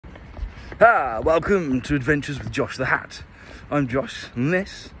Welcome to Adventures with Josh the Hat. I'm Josh, and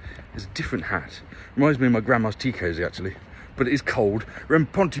this is a different hat. Reminds me of my grandma's tea cosy, actually. But it is cold. We're in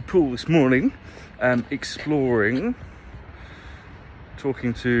Pontypool this morning, exploring,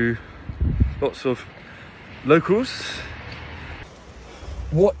 talking to lots of locals.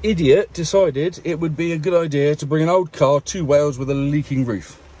 What idiot decided it would be a good idea to bring an old car to Wales with a leaking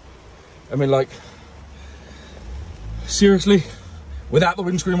roof? I mean, like, seriously? Without the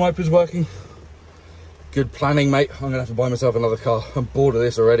windscreen wipers working? Good planning, mate. I'm gonna have to buy myself another car. I'm bored of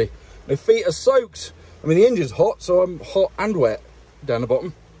this already. My feet are soaked. I mean, the engine's hot, so I'm hot and wet down the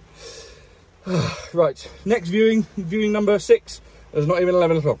bottom. Right, next viewing number 6. There's not even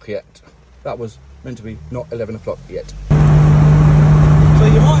 11 o'clock yet. That was meant to be not 11 o'clock yet. So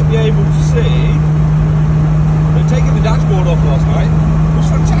you might be able to see, they're taking the dashboard off last night. It was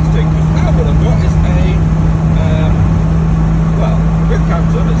fantastic, because now what I've got is a rear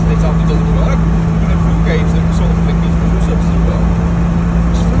counter that states out it doesn't work, and a full gauge that sort of fingers the wheel surface as well.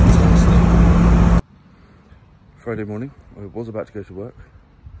 It's fantastic. Friday morning, I was about to go to work.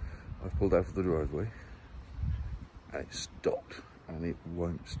 I've pulled out of the driveway, and it stopped, and it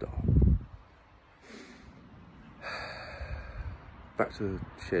won't stop. Back to the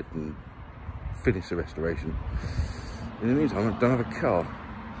shed and finish the restoration. In the meantime, I don't have a car, so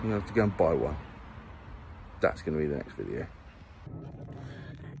I'm going to have to go and buy one. That's going to be the next video.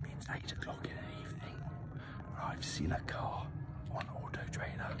 It's 8 o'clock in the evening, and I've seen a car on Auto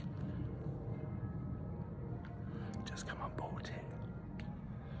Trader. Just come and bought it.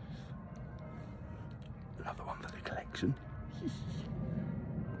 Another one for the collection.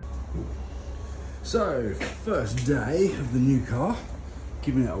 So, first day of the new car,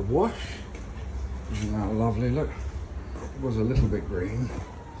 giving it a wash. Isn't that lovely? Look, it was a little bit green.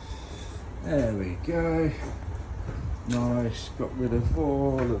 There we go. Nice, got rid of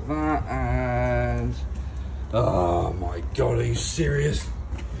all of that, and oh my god, are you serious?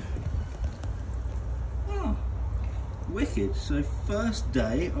 Oh, wicked. So first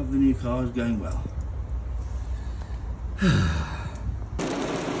day of the new car is going well.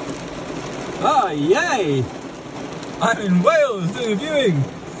 Ah, yay! I'm in Wales doing a viewing.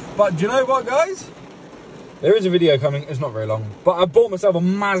 But do you know what, guys? There is a video coming, it's not very long, but I bought myself a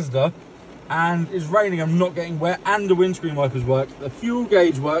Mazda, and it's raining, I'm not getting wet, and the windscreen wipers work, the fuel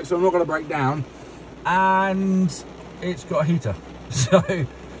gauge works, so I'm not going to break down, and it's got a heater. So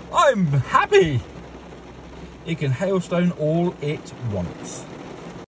I'm happy. It can hailstone all it wants.